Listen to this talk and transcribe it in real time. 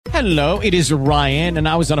Hello, it is Ryan, and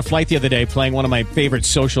I was on a flight the other day playing one of my favorite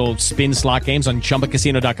social spin slot games on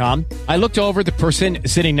ChumbaCasino.com. I looked over at the person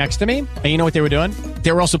sitting next to me, and you know what they were doing?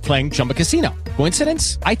 They were also playing Chumba Casino.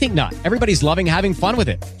 Coincidence? I think not. Everybody's loving having fun with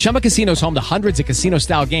it. Chumba Casino is home to hundreds of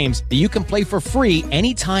casino-style games that you can play for free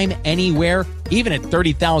anytime, anywhere, even at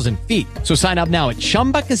 30,000 feet. So sign up now at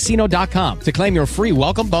ChumbaCasino.com to claim your free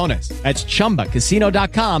welcome bonus. That's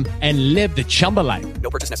ChumbaCasino.com and live the Chumba life. No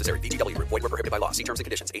purchase necessary. VGW. Void where prohibited by law. See terms and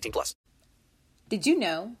conditions. 18+. Did you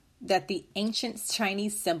know that the ancient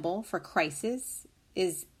Chinese symbol for crisis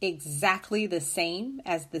is exactly the same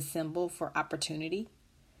as the symbol for opportunity?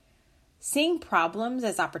 Seeing problems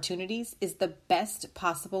as opportunities is the best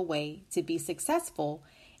possible way to be successful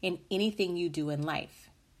in anything you do in life.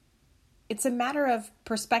 It's a matter of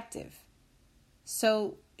perspective.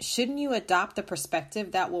 So, shouldn't you adopt the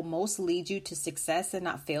perspective that will most lead you to success and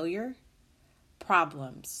not failure?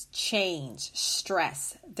 Problems, change,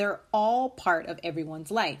 stress, they're all part of everyone's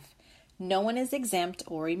life. No one is exempt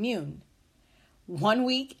or immune. One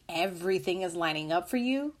week, everything is lining up for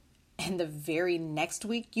you, and the very next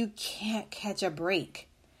week, you can't catch a break.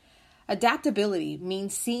 Adaptability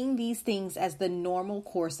means seeing these things as the normal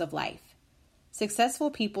course of life. Successful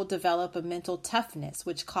people develop a mental toughness,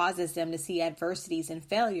 which causes them to see adversities and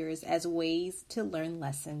failures as ways to learn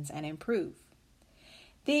lessons and improve.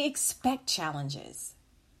 They expect challenges.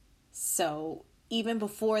 So even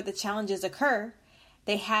before the challenges occur,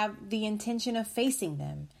 they have the intention of facing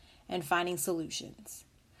them and finding solutions.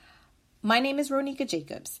 My name is Ronika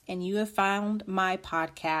Jacobs, and you have found my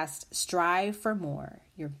podcast, Strive for More,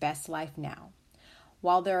 Your Best Life Now.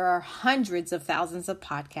 While there are hundreds of thousands of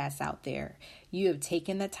podcasts out there, you have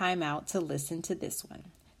taken the time out to listen to this one.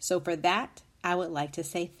 So for that, I would like to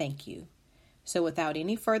say thank you. So without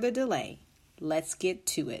any further delay, let's get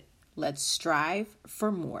to it. Let's strive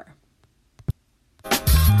for more.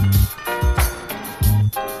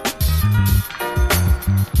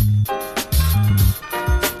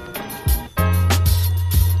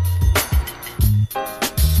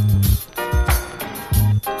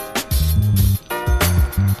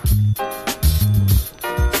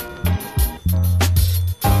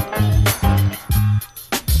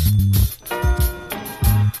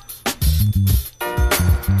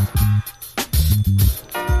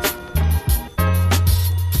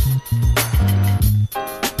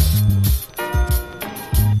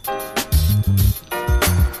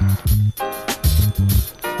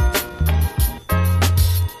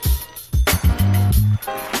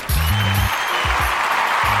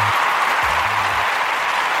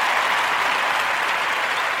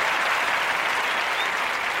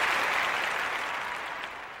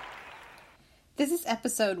 This is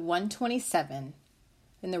episode 127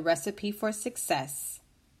 in the Recipe for Success,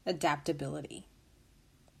 Adaptability.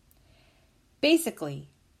 Basically,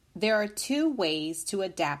 there are two ways to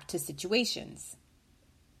adapt to situations.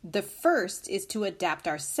 The first is to adapt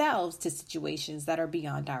ourselves to situations that are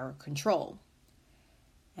beyond our control.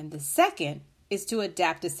 And the second is to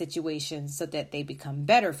adapt to situations so that they become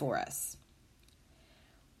better for us.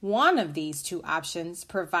 One of these two options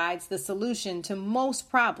provides the solution to most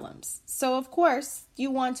problems. So, of course, you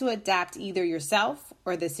want to adapt either yourself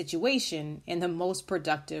or the situation in the most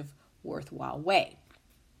productive, worthwhile way.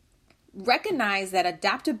 Recognize that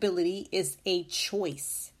adaptability is a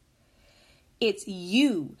choice. It's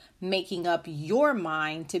you making up your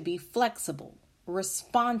mind to be flexible,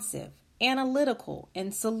 responsive, analytical,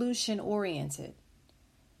 and solution-oriented.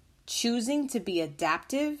 Choosing to be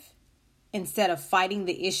adaptive instead of fighting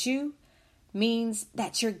the issue means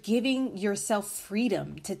that you're giving yourself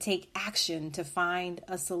freedom to take action to find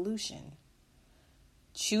a solution.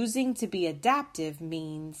 Choosing to be adaptive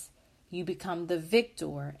means you become the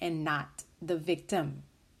victor and not the victim.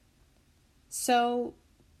 So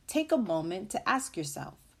take a moment to ask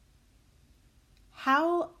yourself,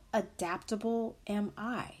 how adaptable am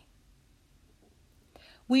I?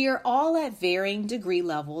 We are all at varying degree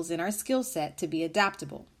levels in our skill set to be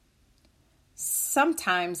adaptable.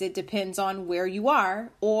 Sometimes it depends on where you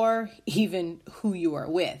are or even who you are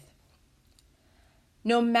with.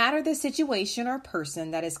 No matter the situation or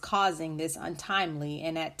person that is causing this untimely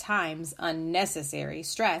and at times unnecessary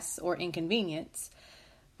stress or inconvenience,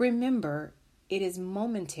 remember it is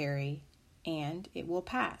momentary and it will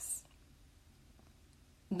pass.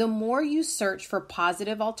 The more you search for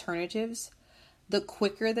positive alternatives, the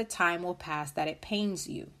quicker the time will pass that it pains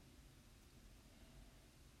you.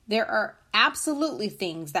 There are absolutely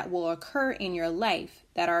things that will occur in your life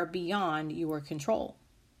that are beyond your control.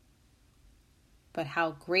 But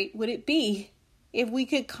how great would it be if we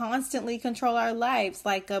could constantly control our lives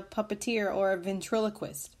like a puppeteer or a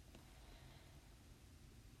ventriloquist?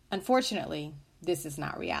 Unfortunately, this is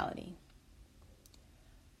not reality.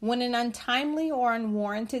 When an untimely or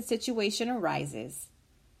unwarranted situation arises,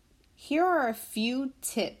 here are a few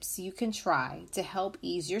tips you can try to help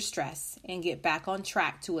ease your stress and get back on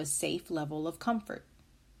track to a safe level of comfort.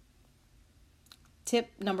 Tip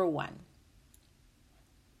number 1.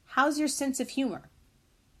 How's your sense of humor?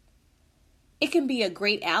 It can be a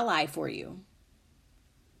great ally for you.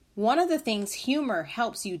 One of the things humor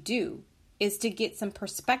helps you do is to get some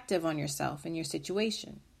perspective on yourself and your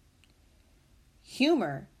situation.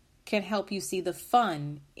 Humor can help you see the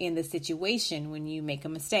fun in the situation when you make a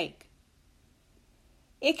mistake.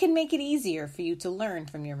 It can make it easier for you to learn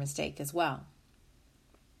from your mistake as well.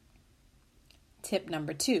 Tip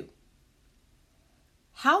number 2.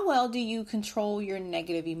 How well do you control your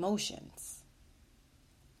negative emotions?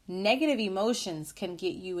 Negative emotions can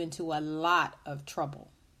get you into a lot of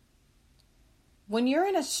trouble. When you're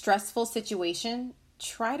in a stressful situation,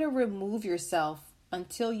 try to remove yourself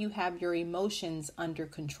until you have your emotions under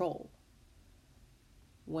control.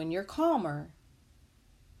 When you're calmer,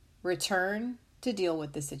 return to deal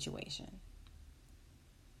with the situation.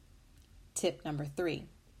 Tip number 3.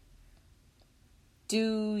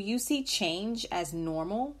 Do you see change as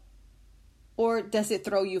normal, or does it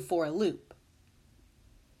throw you for a loop?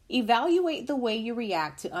 Evaluate the way you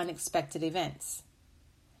react to unexpected events.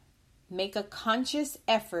 Make a conscious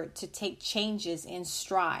effort to take changes in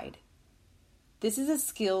stride. This is a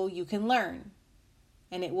skill you can learn,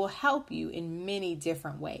 and it will help you in many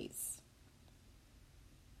different ways.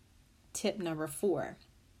 Tip number 4.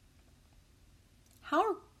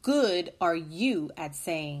 How good are you at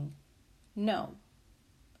saying no?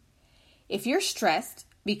 If you're stressed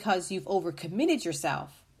because you've overcommitted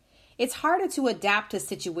yourself, it's harder to adapt to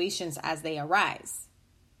situations as they arise.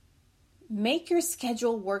 Make your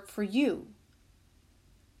schedule work for you,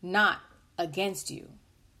 not against you.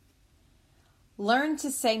 Learn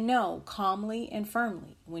to say no calmly and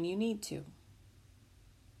firmly when you need to.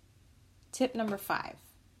 Tip number 5.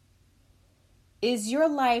 Is your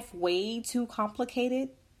life way too complicated?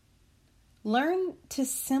 Learn to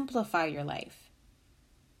simplify your life.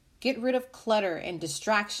 Get rid of clutter and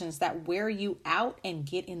distractions that wear you out and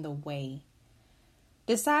get in the way.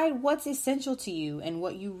 Decide what's essential to you and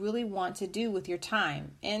what you really want to do with your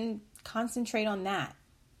time, and concentrate on that.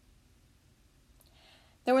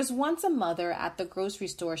 There was once a mother at the grocery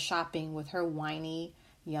store shopping with her whiny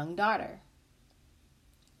young daughter.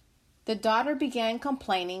 The daughter began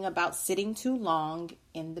complaining about sitting too long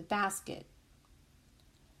in the basket.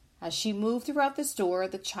 As she moved throughout the store,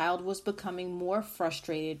 the child was becoming more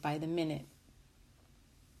frustrated by the minute.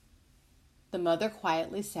 The mother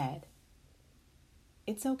quietly said,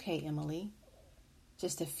 "It's okay, Emily.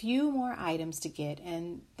 Just a few more items to get,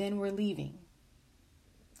 and then we're leaving."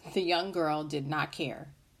 The young girl did not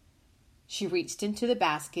care. She reached into the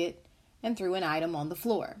basket and threw an item on the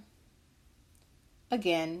floor.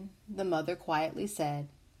 Again, the mother quietly said,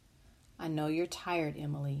 "I know you're tired,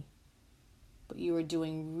 Emily, but you are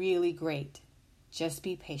doing really great. Just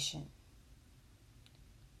be patient."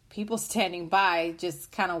 People standing by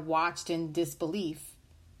just kind of watched in disbelief.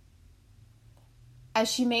 As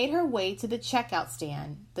she made her way to the checkout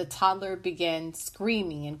stand, the toddler began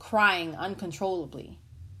screaming and crying uncontrollably.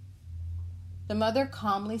 The mother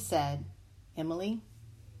calmly said, "Emily,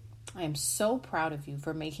 I am so proud of you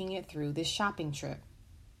for making it through this shopping trip.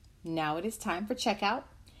 Now it is time for checkout,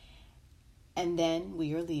 and then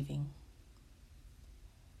we are leaving."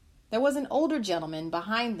 There was an older gentleman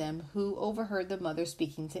behind them who overheard the mother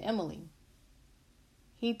speaking to Emily.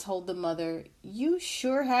 He told the mother, "You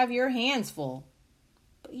sure have your hands full,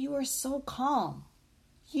 but you are so calm.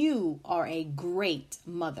 You are a great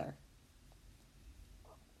mother."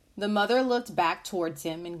 The mother looked back towards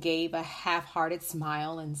him and gave a half-hearted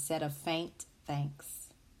smile and said a faint thanks.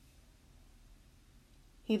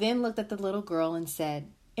 He then looked at the little girl and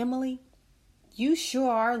said, "Emily, you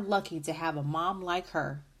sure are lucky to have a mom like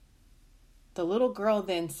her." The little girl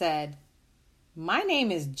then said, "My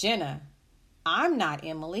name is Jenna. I'm not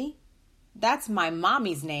Emily. That's my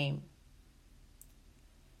mommy's name."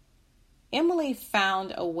 Emily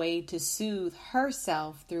found a way to soothe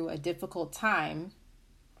herself through a difficult time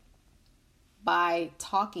by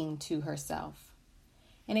talking to herself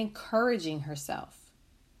and encouraging herself.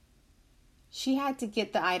 She had to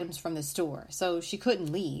get the items from the store, so she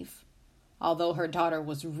couldn't leave, although her daughter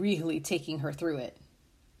was really taking her through it.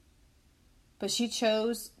 But she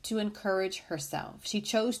chose to encourage herself. She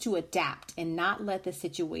chose to adapt and not let the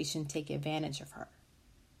situation take advantage of her.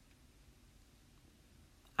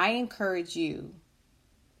 I encourage you,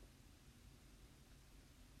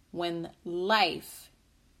 when life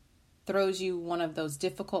throws you one of those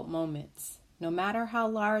difficult moments, no matter how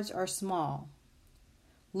large or small,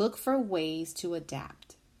 look for ways to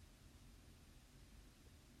adapt.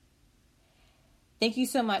 Thank you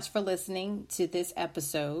so much for listening to this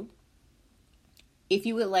episode. If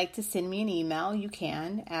you would like to send me an email, you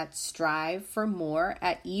can at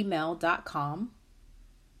striveformore@email.com.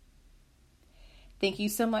 Thank you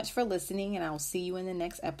so much for listening, and I will see you in the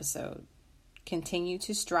next episode. Continue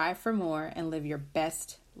to strive for more and live your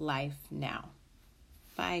best life now.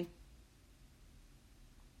 Bye.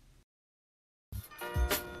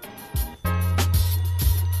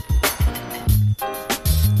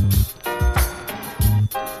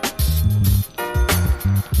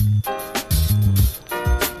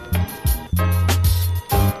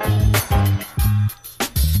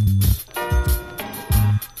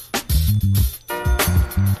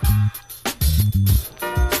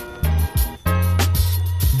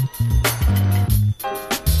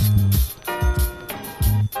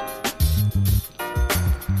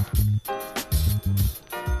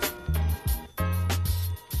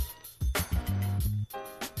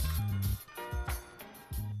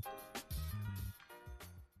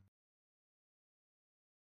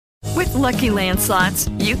 With Lucky Land Slots,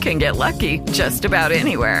 you can get lucky just about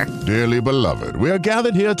anywhere. Dearly beloved, we are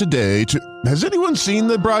gathered here today to... Has anyone seen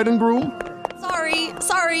the bride and groom?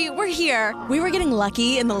 Sorry, we're here. We were getting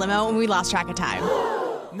lucky in the limo and we lost track of time.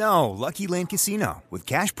 No, Lucky Land Casino, with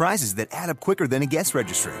cash prizes that add up quicker than a guest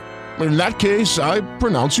registry. In that case, I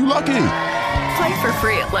pronounce you lucky. Play for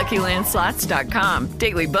free at LuckyLandSlots.com.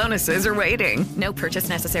 Daily bonuses are waiting. No purchase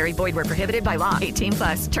necessary. Void where prohibited by law.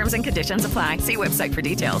 18+. Terms and conditions apply. See website for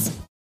details.